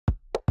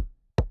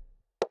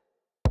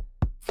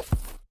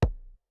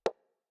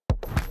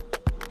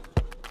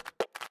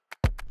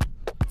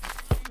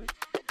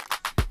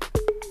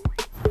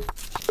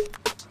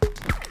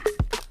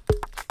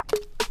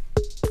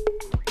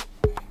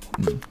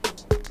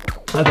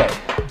Okay,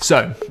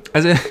 so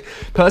as a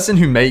person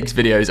who makes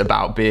videos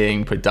about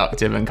being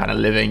productive and kind of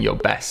living your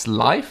best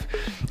life,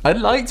 I'd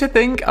like to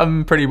think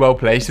I'm pretty well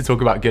placed to talk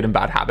about good and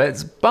bad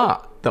habits,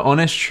 but the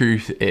honest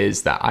truth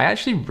is that I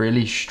actually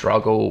really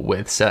struggle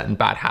with certain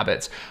bad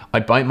habits. I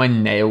bite my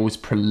nails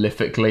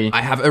prolifically.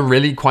 I have a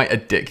really quite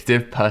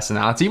addictive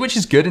personality, which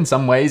is good in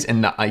some ways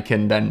in that I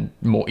can then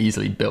more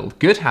easily build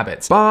good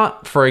habits.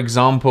 But for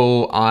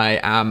example, I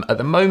am at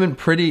the moment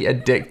pretty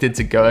addicted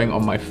to going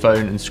on my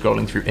phone and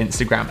scrolling through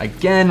Instagram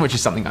again, which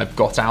is something I've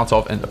got out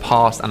of in the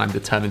past and I'm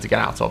determined to get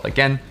out of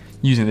again,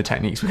 using the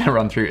techniques we're gonna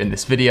run through in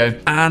this video.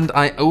 And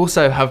I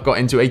also have got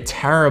into a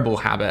terrible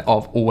habit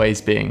of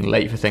always being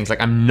late for things. Like,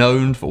 I'm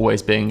known for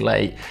always being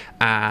late,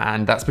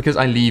 and that's because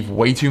I leave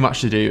way too much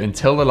to do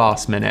until the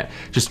last minute,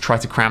 just try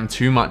to cram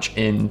too much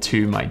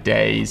into my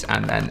days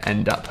and then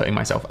end up putting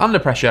myself under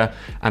pressure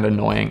and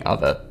annoying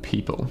other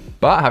people.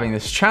 But having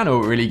this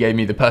channel really gave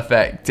me the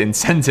perfect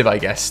incentive, I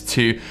guess,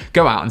 to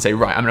go out and say,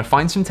 right, I'm gonna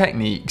find some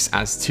techniques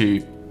as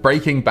to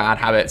breaking bad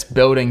habits,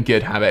 building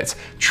good habits,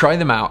 try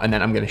them out, and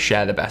then I'm gonna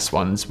share the best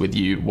ones with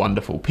you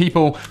wonderful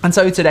people. And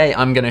so today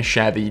I'm gonna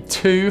share the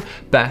 2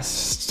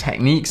 best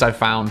techniques I've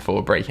found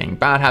for breaking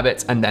bad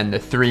habits, and then the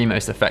 3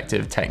 most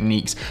effective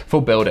techniques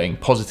for building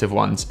positive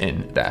ones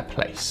in their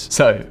place.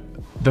 So,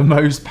 the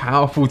most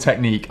powerful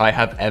technique I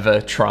have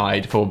ever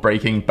tried for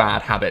breaking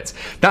bad habits.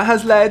 That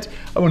has led,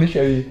 I wanna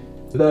show you,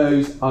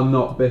 those are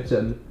not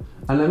bitten.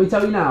 And let me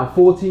tell you now,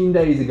 14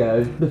 days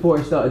ago, before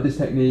I started this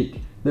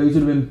technique, those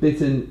would have been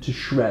bitten to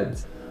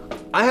shreds.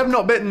 I have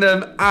not bitten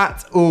them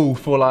at all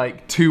for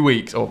like 2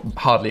 weeks, or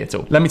hardly at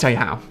all. Let me tell you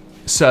how.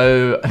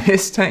 So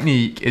this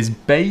technique is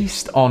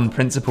based on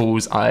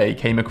principles I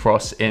came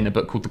across in a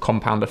book called The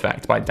Compound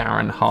Effect by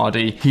Darren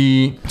Hardy.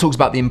 He talks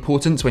about the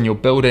importance when you're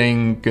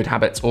building good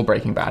habits or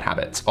breaking bad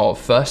habits of,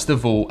 first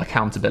of all,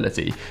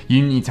 accountability.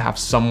 You need to have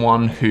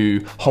someone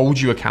who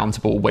holds you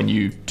accountable when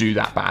you do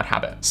that bad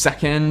habit.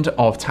 Second,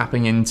 of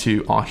tapping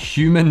into our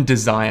human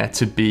desire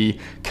to be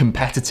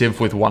competitive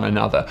with one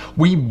another.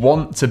 We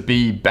want to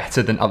be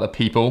better than other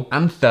people.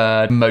 And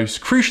third,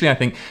 most crucially, I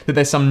think, that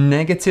there's some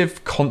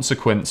negative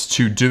consequence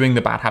to doing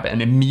the bad habit,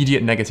 an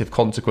immediate negative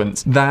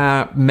consequence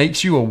that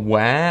makes you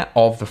aware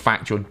of the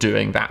fact you're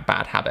doing that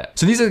bad habit.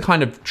 So these are the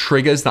kind of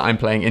triggers that I'm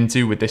playing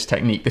into with this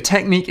technique. The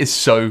technique is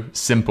so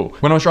simple.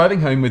 When I was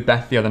driving home with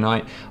Beth the other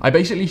night, I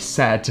basically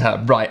said to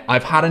her, right,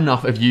 I've had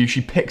enough of you.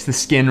 She picks the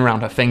skin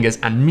around her fingers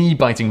and me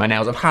biting my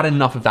nails. I've had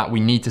enough of that.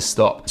 We need to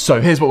stop. So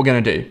here's what we're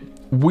gonna do.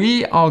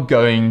 We are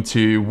going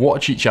to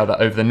watch each other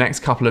over the next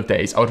couple of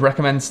days. I would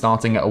recommend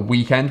starting at a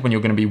weekend when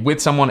you're gonna be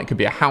with someone. It could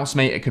be a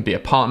housemate, it could be a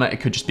partner,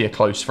 it could just be a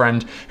close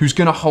friend who's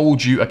gonna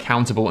hold you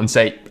accountable and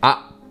say,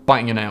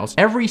 biting your nails.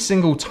 Every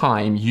single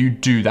time you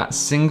do that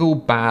single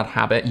bad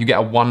habit, you get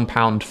a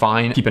 £1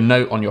 fine. Keep a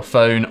note on your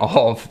phone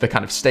of the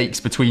kind of stakes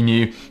between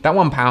you. That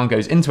 £1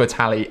 goes into a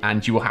tally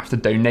and you will have to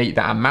donate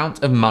that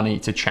amount of money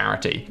to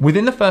charity.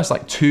 Within the first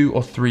like 2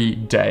 or 3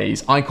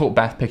 days, I caught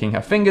Beth picking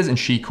her fingers and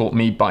she caught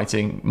me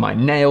biting my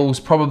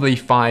nails probably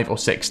 5 or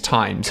 6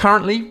 times.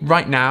 Currently,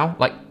 right now,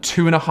 like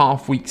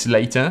 2.5 weeks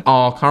later,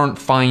 our current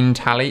fine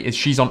tally is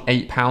she's on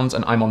 £8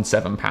 and I'm on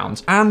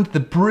 £7. And the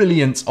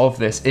brilliance of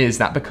this is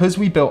that because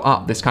we built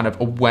up this kind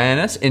of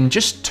awareness in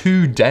just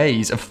 2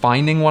 days of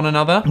finding one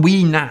another,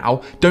 we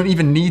now don't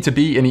even need to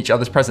be in each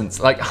other's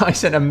presence. Like, I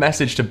sent a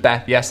message to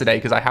Beth yesterday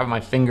because I have my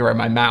finger in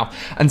my mouth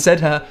and said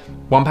to her,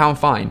 £1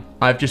 fine.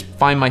 I've just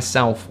fined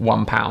myself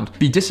 £1.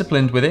 Be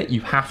disciplined with it.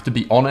 You have to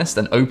be honest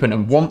and open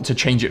and want to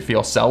change it for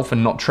yourself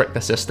and not trick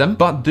the system.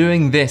 But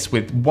doing this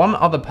with one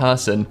other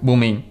person will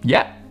mean,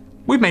 yeah,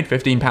 we've made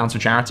 £15 for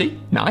charity.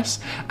 Nice.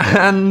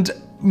 And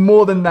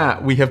more than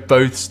that, we have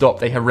both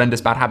stopped a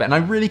horrendous bad habit. And I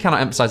really cannot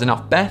emphasize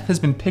enough, Beth has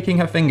been picking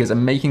her fingers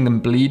and making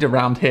them bleed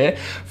around here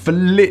for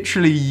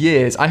literally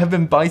years. I have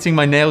been biting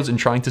my nails and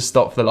trying to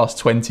stop for the last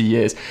 20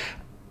 years.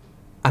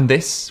 And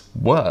this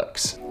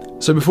works.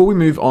 So before we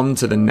move on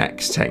to the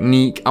next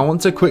technique, I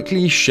want to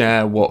quickly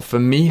share what for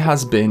me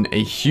has been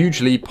a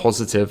hugely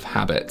positive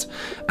habit,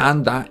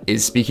 and that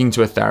is speaking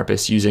to a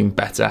therapist using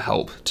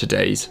BetterHelp,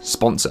 today's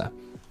sponsor.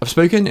 I've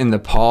spoken in the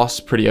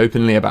past pretty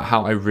openly about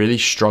how I really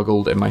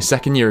struggled in my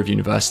second year of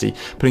university,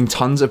 putting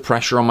tons of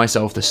pressure on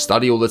myself to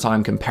study all the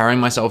time, comparing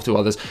myself to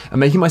others, and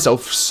making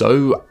myself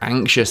so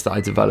anxious that I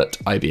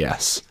developed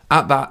IBS.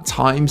 At that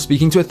time,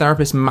 speaking to a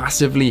therapist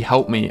massively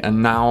helped me,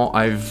 and now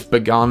I've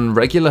begun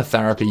regular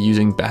therapy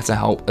using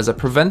BetterHelp as a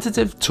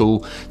preventative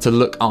tool to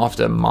look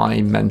after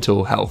my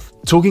mental health.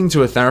 Talking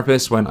to a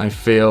therapist when I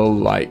feel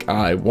like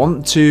I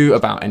want to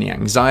about any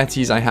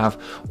anxieties I have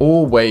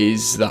or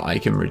ways that I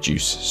can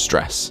reduce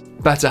stress.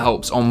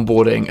 BetterHelp's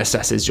onboarding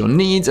assesses your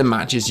needs and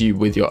matches you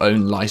with your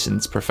own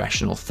licensed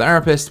professional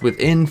therapist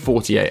within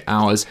 48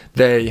 hours.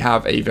 They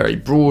have a very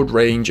broad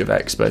range of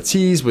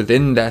expertise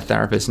within their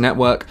therapist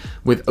network,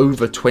 with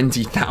over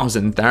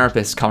 20,000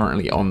 therapists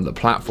currently on the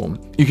platform.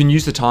 You can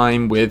use the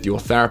time with your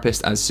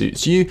therapist as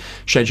suits you,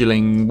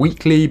 scheduling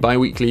weekly,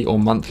 bi-weekly, or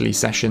monthly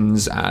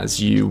sessions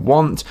as you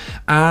want,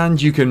 and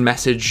you can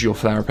message your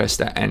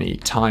therapist at any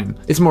time.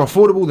 It's more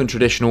affordable than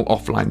traditional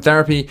offline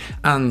therapy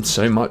and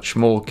so much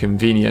more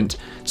convenient.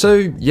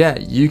 So yeah,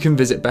 you can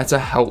visit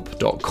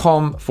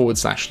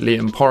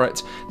betterhelp.com/Liam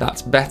Porritt.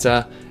 That's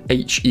better,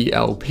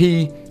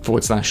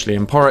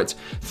 HELP/Liam Porritt,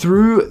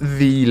 through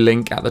the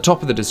link at the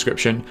top of the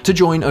description to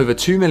join over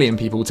 2 million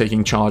people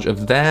taking charge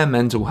of their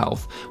mental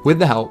health with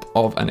the help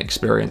of an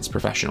experienced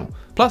professional.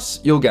 Plus,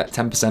 you'll get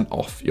 10%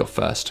 off your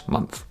first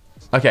month.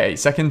 Okay,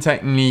 second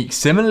technique,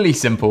 similarly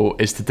simple,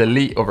 is to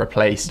delete or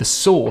replace the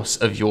source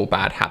of your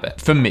bad habit.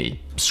 For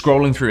me,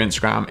 scrolling through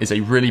Instagram is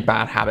a really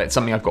bad habit,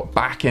 something I've got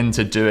back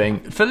into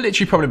doing for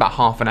literally probably about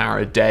half an hour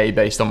a day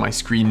based on my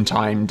screen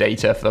time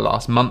data for the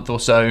last month or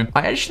so.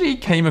 I actually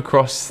came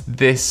across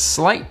this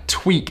slight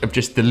tweak of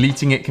just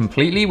deleting it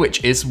completely,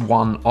 which is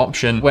one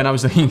option, when I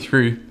was looking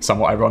through,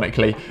 somewhat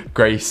ironically,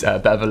 Grace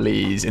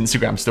Beverly's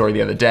Instagram story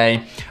the other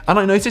day, and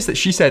I noticed that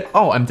she said,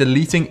 oh, I'm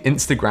deleting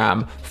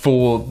Instagram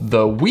for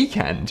the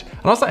weekend.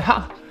 And I was like,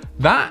 huh,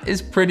 that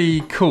is pretty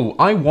cool.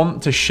 I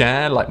want to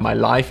share like my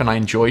life, and I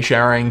enjoy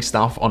sharing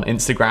stuff on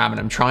Instagram, and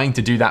I'm trying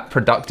to do that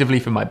productively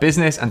for my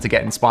business and to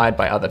get inspired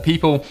by other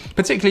people,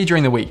 particularly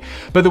during the week.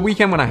 But the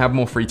weekend, when I have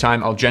more free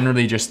time, I'll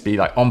generally just be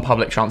like on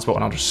public transport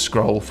and I'll just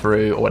scroll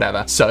through or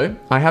whatever. So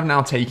I have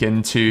now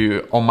taken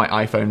to, on my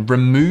iPhone,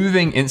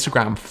 removing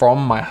Instagram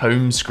from my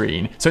home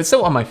screen. So it's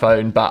still on my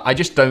phone, but I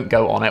just don't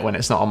go on it when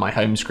it's not on my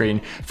home screen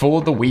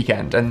for the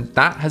weekend. And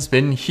that has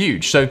been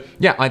huge. So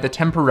yeah, either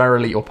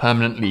temporarily or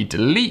permanently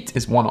delete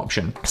is one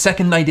option.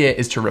 Second idea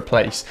is to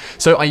replace.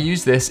 So I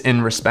use this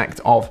in respect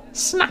of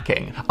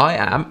snacking. I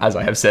am, as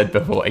I have said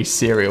before, a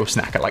serial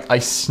snacker. Like, I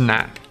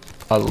snack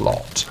a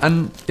lot.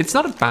 And it's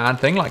not a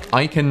bad thing. Like,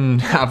 I can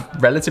have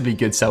relatively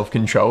good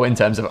self-control in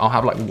terms of I'll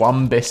have like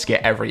one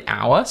biscuit every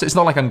hour. So it's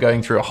not like I'm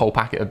going through a whole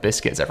packet of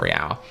biscuits every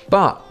hour.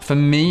 But for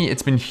me,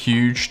 it's been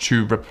huge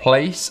to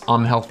replace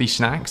unhealthy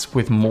snacks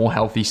with more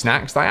healthy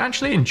snacks that I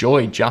actually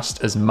enjoy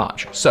just as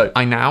much. So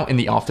I now, in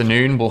the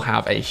afternoon, will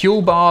have a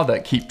Huel bar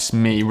that keeps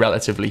me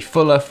relatively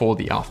fuller for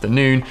the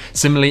afternoon.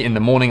 Similarly, in the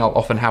morning, I'll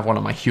often have one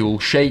of my Huel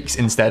shakes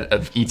instead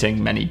of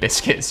eating many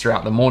biscuits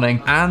throughout the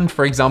morning. And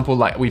for example,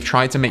 like, we've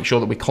tried to make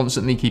sure that we're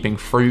constantly keeping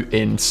fruit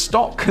in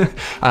stock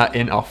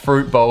in our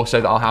fruit bowl,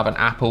 so that I'll have an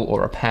apple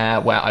or a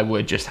pear, where I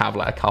would just have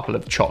like a couple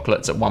of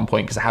chocolates at one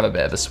point because I have a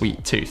bit of a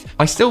sweet tooth.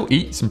 I still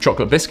eat some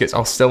chocolate biscuits.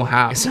 I'll still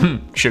have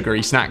some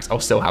sugary snacks. I'll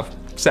still have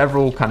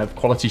several kind of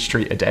Quality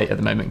Street a day at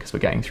the moment because we're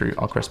getting through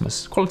our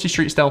Christmas Quality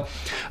Street still.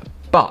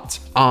 But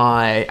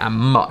I am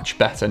much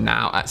better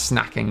now at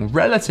snacking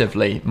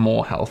relatively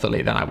more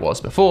healthily than I was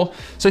before.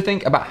 So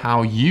think about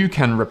how you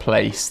can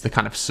replace the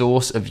kind of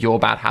source of your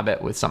bad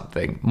habit with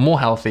something more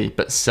healthy,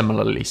 but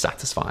similarly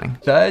satisfying.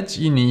 Third,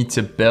 you need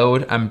to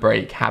build and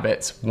break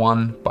habits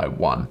one by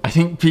one. I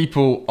think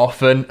people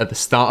often at the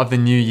start of the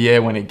new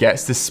year, when it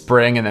gets to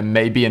spring and then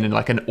maybe in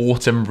like an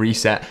autumn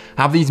reset,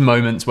 have these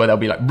moments where they'll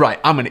be like, right,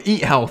 I'm gonna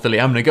eat healthily,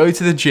 I'm gonna go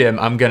to the gym,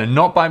 I'm gonna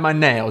not bite my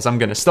nails, I'm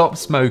gonna stop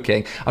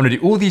smoking, I'm gonna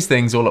do all these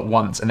things all at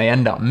once, and they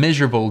end up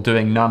miserable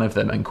doing none of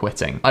them and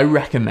quitting. I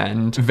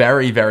recommend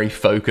very, very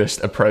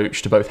focused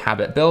approach to both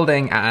habit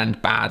building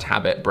and bad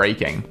habit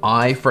breaking.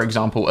 I, for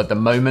example, at the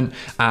moment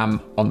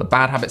am on the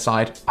bad habit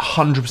side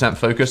 100%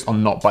 focused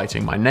on not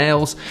biting my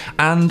nails,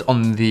 and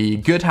on the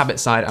good habit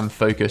side I'm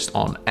focused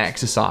on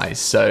exercise.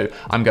 So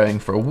I'm going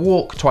for a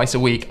walk twice a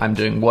week, I'm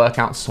doing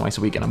workouts twice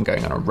a week, and I'm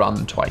going on a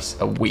run twice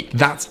a week.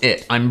 That's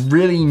it. I'm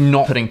really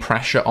not putting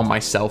pressure on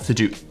myself to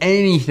do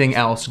anything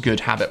else good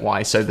habit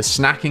wise. So the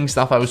snacking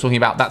stuff I was talking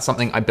about, that's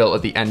something I built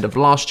at the end of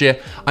last year.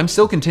 I'm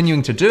still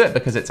continuing to do it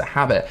because it's a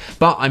habit,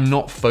 but I'm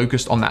not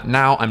focused on that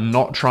now. I'm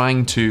not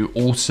trying to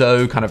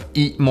also kind of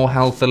eat more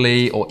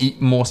healthily or eat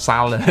more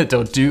salad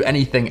or do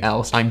anything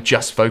else. I'm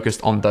just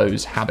focused on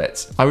those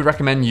habits. I would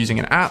recommend using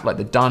an app like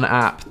the Done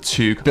app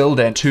to build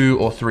in 2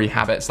 or 3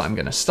 habits that I'm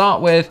going to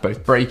start with,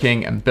 both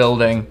breaking and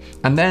building,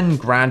 and then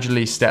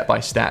gradually, step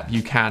by step,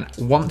 you can,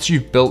 once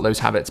you've built those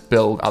habits,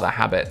 build other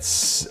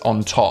habits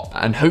on top,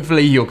 and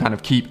hopefully you'll kind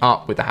of keep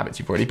up with the habits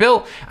you've already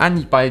built.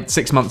 And by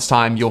 6 months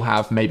time, you'll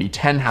have maybe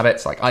 10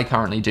 habits like I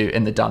currently do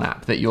in the Done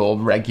app that you're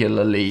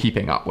regularly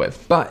keeping up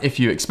with. But if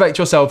you expect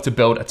yourself to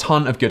build a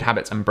ton of good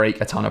habits and break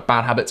a ton of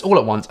bad habits all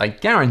at once, I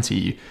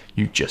guarantee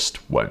you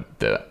just won't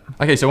do it.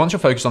 Okay, so once you're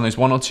focused on those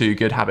 1 or 2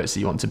 good habits that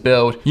you want to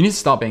build, you need to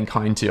start being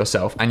kind to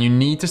yourself, and you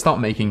need to start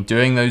making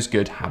doing those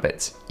good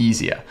habits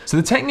easier. So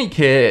the technique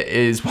here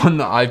is one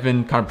that I've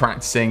been kind of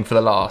practicing for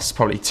the last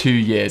probably 2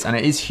 years, and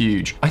it is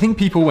huge. I think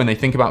people, when they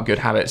think about good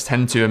habits,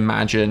 tend to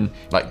imagine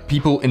like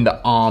people in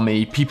the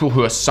army, people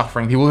who are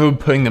suffering, people who are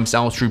putting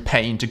themselves through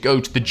pain to go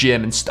to the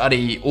gym and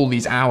study all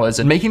these hours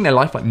and making their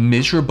life like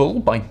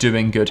miserable by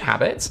doing good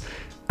habits.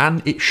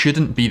 And it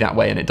shouldn't be that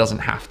way, and it doesn't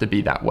have to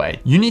be that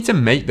way. You need to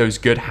make those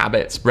good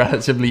habits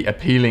relatively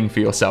appealing for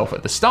yourself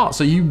at the start,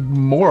 so you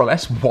more or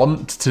less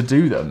want to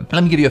do them.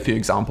 Let me give you a few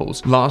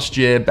examples. Last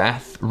year,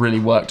 Beth really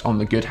worked on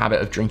the good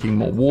habit of drinking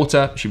more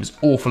water. She was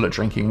awful at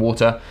drinking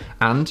water,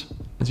 and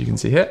as you can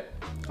see here,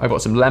 I've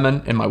got some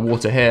lemon in my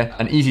water here,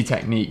 an easy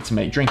technique to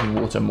make drinking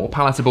water more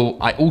palatable.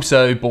 I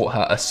also bought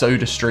her a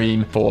soda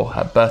stream for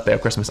her birthday or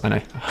Christmas. I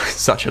know,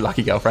 such a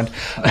lucky girlfriend.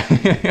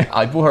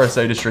 I bought her a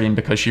soda stream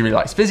because she really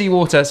likes fizzy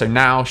water, so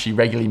now she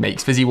regularly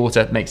makes fizzy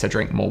water, makes her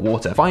drink more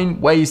water.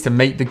 Find ways to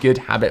make the good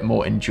habit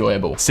more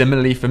enjoyable.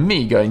 Similarly for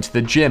me, going to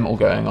the gym or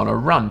going on a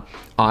run,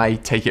 I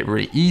take it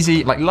really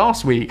easy. Like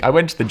last week, I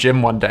went to the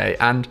gym one day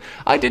and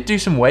I did do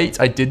some weights,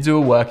 I did do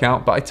a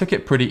workout, but I took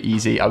it pretty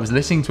easy. I was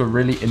listening to a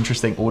really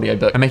interesting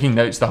audiobook and making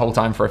notes the whole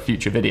time for a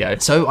future video.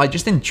 So I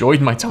just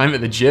enjoyed my time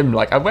at the gym.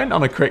 Like I went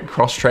on a quick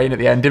cross train at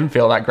the end, didn't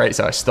feel that great,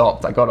 so I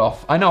stopped, I got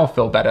off. I know I'll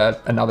feel better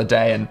another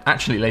day, and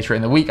actually later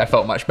in the week, I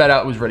felt much better.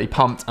 I was really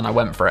pumped and I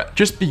went for it.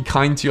 Just be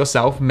kind to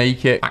yourself,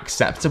 make it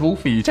acceptable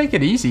for you. Take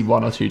it easy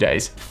 1 or 2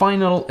 days.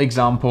 Final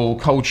example,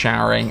 cold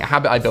showering, a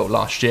habit I built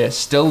last year,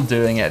 still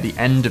doing it at the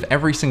end of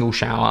every single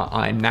shower.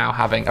 I'm now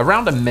having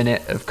around a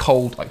minute of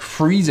cold, like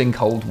freezing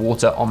cold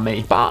water on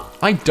me, but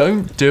I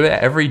don't do it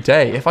every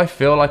day. If I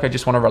feel like I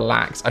just want to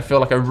relax, I feel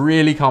like I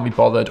really can't be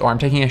bothered, or I'm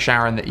taking a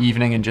shower in the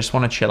evening and just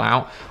want to chill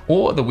out,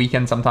 or the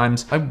weekend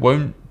sometimes, I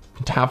won't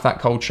have that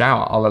cold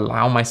shower. I'll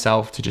allow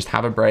myself to just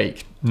have a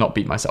break, not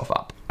beat myself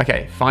up.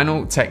 Okay,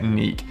 final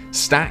technique,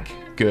 stack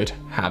good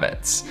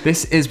habits.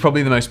 This is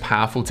probably the most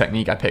powerful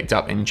technique I picked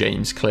up in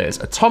James Clear's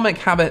Atomic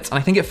Habits, and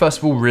I think it first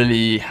of all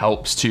really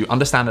helps to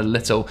understand a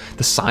little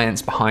the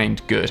science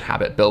behind good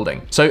habit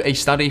building. So a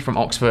study from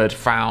Oxford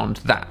found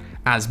that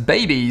as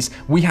babies,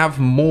 we have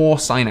more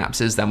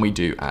synapses than we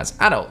do as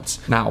adults.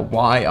 Now,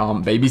 why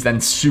aren't babies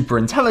then super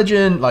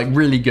intelligent, like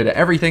really good at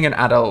everything, and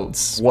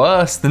adults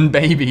worse than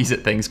babies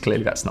at things?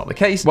 Clearly that's not the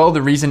case. Well,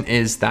 the reason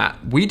is that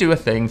we do a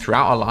thing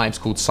throughout our lives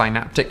called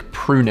synaptic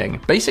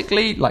pruning.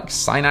 Basically, like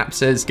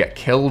synapses get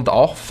killed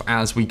off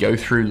as we go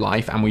through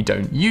life and we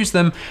don't use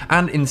them,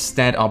 and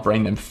instead our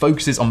brain then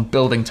focuses on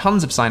building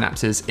tons of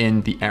synapses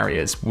in the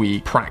areas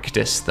we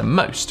practice the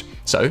most.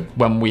 So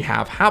when we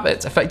have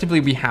habits, effectively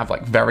we have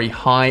like very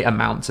high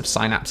amounts of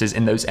synapses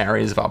in those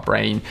areas of our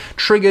brain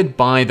triggered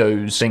by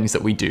those things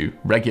that we do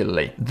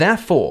regularly.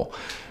 Therefore,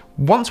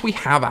 once we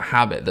have a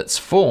habit that's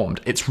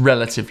formed, it's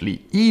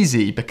relatively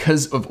easy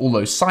because of all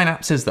those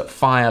synapses that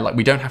fire. Like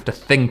we don't have to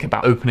think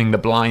about opening the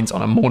blinds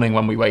on a morning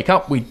when we wake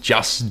up, we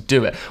just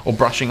do it, or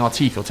brushing our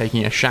teeth or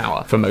taking a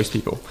shower for most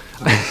people.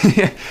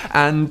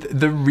 And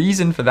the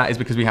reason for that is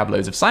because we have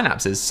loads of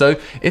synapses. So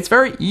it's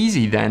very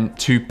easy then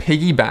to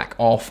piggyback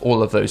off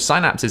all of those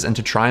synapses and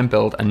to try and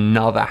build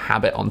another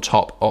habit on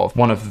top of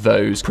one of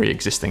those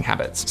pre-existing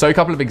habits. So a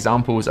couple of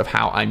examples of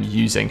how I'm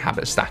using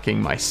habit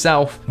stacking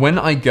myself. When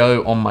I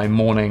go on my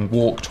morning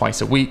walk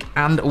twice a week,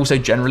 and also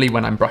generally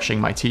when I'm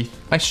brushing my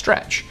teeth, I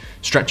stretch.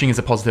 Stretching is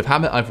a positive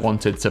habit I've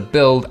wanted to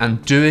build,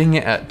 and doing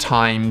it at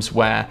times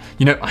where,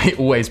 you know, I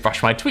always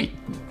brush my teeth.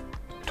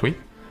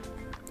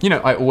 You know,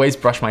 I always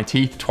brush my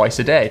teeth twice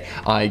a day.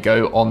 I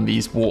go on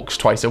these walks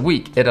twice a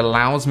week. It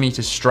allows me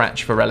to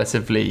stretch for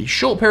relatively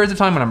short periods of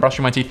time when I'm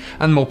brushing my teeth,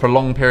 and more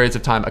prolonged periods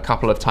of time a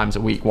couple of times a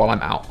week while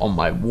I'm out on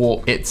my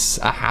walk. It's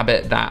a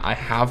habit that I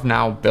have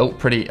now built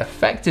pretty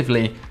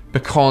effectively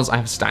because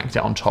I've stacked it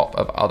on top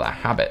of other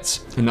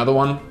habits. Another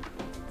one,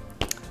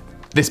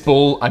 this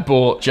ball I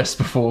bought just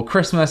before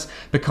Christmas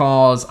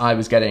because I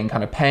was getting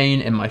kind of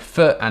pain in my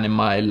foot and in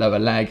my lower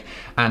leg.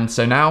 And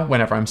so now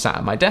whenever I'm sat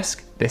at my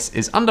desk, this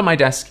is under my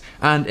desk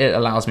and it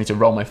allows me to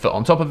roll my foot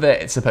on top of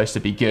it. It's supposed to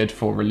be good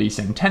for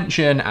releasing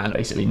tension and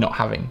basically not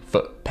having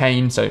foot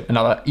pain. So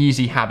another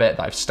easy habit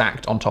that I've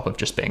stacked on top of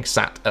just being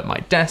sat at my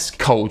desk.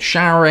 Cold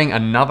showering,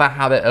 another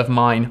habit of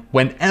mine.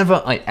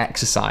 Whenever I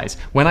exercise,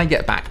 when I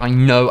get back, I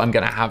know I'm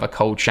gonna have a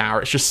cold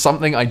shower. It's just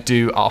something I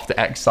do after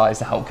exercise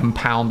to help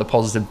compound the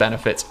positive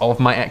benefits of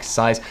my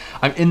exercise.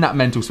 I'm in that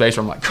mental space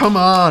where I'm like, come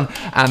on,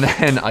 and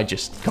then I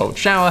just cold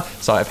shower.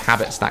 So I've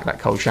habit stacked that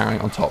cold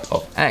showering on top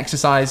of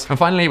exercise. And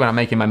finally, when I'm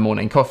making my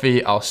morning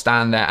coffee, I'll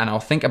stand there and I'll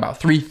think about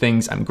 3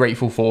 things I'm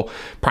grateful for.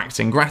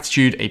 Practicing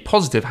gratitude, a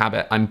positive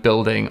habit I'm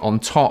building on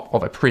top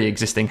of a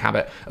pre-existing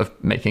habit of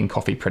making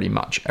coffee pretty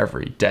much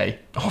every day,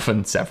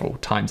 often several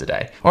times a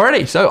day.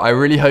 Alrighty, so I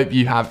really hope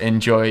you have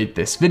enjoyed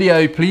this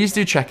video. Please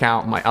do check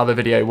out my other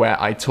video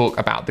where I talk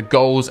about the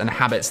goals and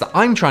habits that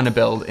I'm trying to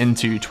build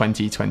into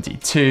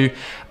 2022.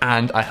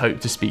 And I hope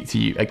to speak to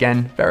you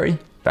again very,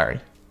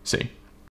 very soon.